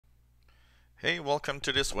Hey, welcome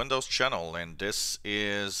to this Windows channel, and this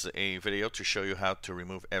is a video to show you how to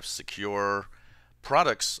remove F-Secure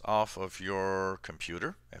products off of your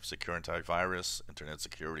computer, F-Secure antivirus, internet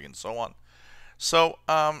security, and so on. So,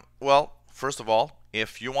 well, first of all,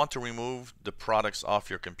 if you want to remove the products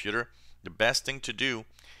off your computer, the best thing to do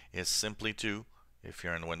is simply to, if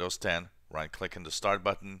you're in Windows 10, right-click on the Start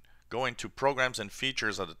button, go into Programs and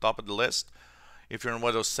Features at the top of the list. If you're in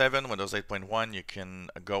Windows 7, Windows 8.1, you can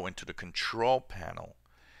go into the Control panel.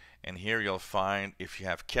 And here you'll find if you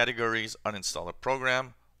have categories, uninstall a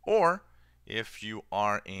program, or if you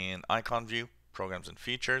are in Icon View, Programs and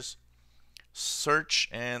Features, search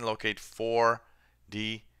and locate for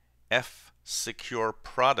the F-Secure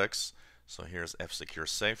products. So here's F-Secure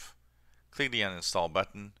Safe. Click the uninstall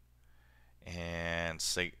button and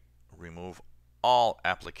say remove all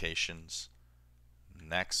applications.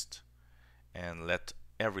 Next. And let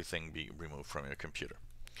everything be removed from your computer.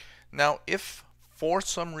 Now, if for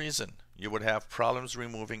some reason you would have problems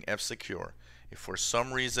removing F-Secure, if for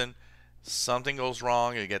some reason something goes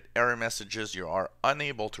wrong, you get error messages, you are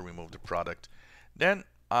unable to remove the product, then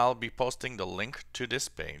I'll be posting the link to this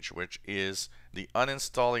page, which is the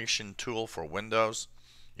uninstallation tool for Windows.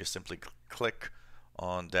 You simply click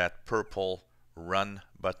on that purple Run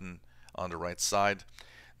button on the right side.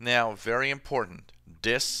 Now, very important,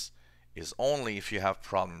 this is only if you have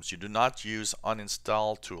problems. You do not use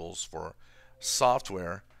uninstall tools for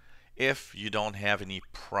software if you don't have any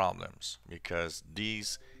problems, because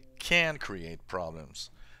these can create problems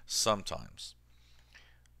sometimes.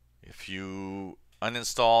 If you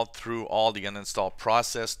uninstall through all the uninstall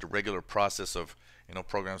process, the regular process of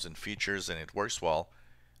programs and features, and it works well,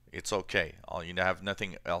 it's okay. You have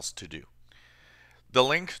nothing else to do. The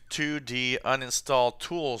link to the uninstall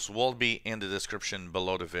tools will be in the description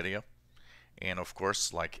below the video. And of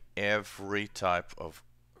course, like every type of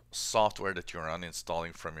software that you're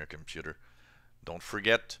uninstalling from your computer, don't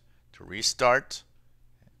forget to restart,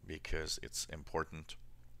 because it's important.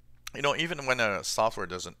 Even when a software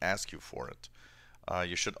doesn't ask you for it,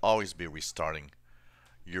 you should always be restarting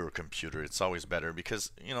your computer. It's always better,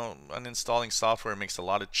 because uninstalling software makes a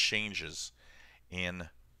lot of changes in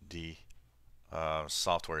the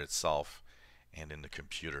software itself and in the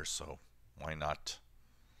computer. So why not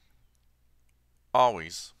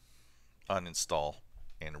always uninstall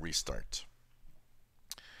and restart.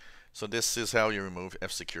 So this is how you remove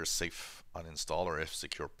F-Secure Safe uninstall, or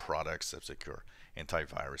F-Secure products, F-Secure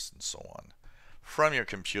antivirus, and so on from your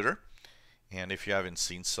computer. And if you haven't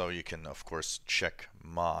seen so, you can of course check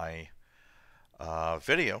my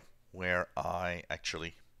video where I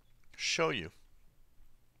actually show you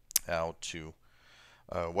how to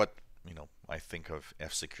what I think of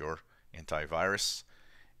F-Secure antivirus,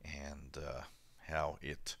 and how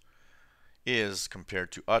it is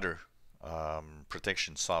compared to other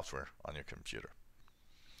protection software on your computer.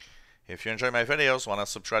 If you enjoy my videos, want to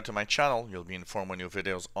subscribe to my channel, you'll be informed when new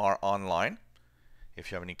videos are online.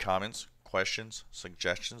 If you have any comments, questions,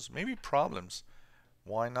 suggestions, maybe problems,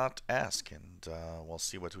 why not ask, and we'll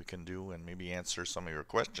see what we can do and maybe answer some of your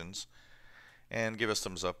questions. And give us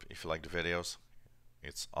thumbs up if you like the videos.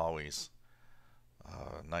 It's always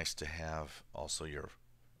nice to have also your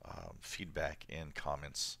feedback and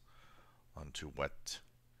comments onto what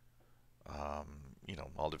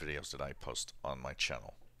all the videos that I post on my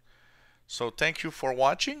channel. So thank you for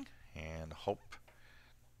watching, and hope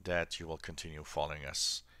that you will continue following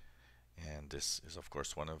us. And this is of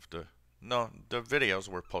course one of the videos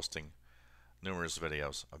we're posting, numerous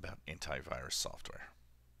videos about antivirus software.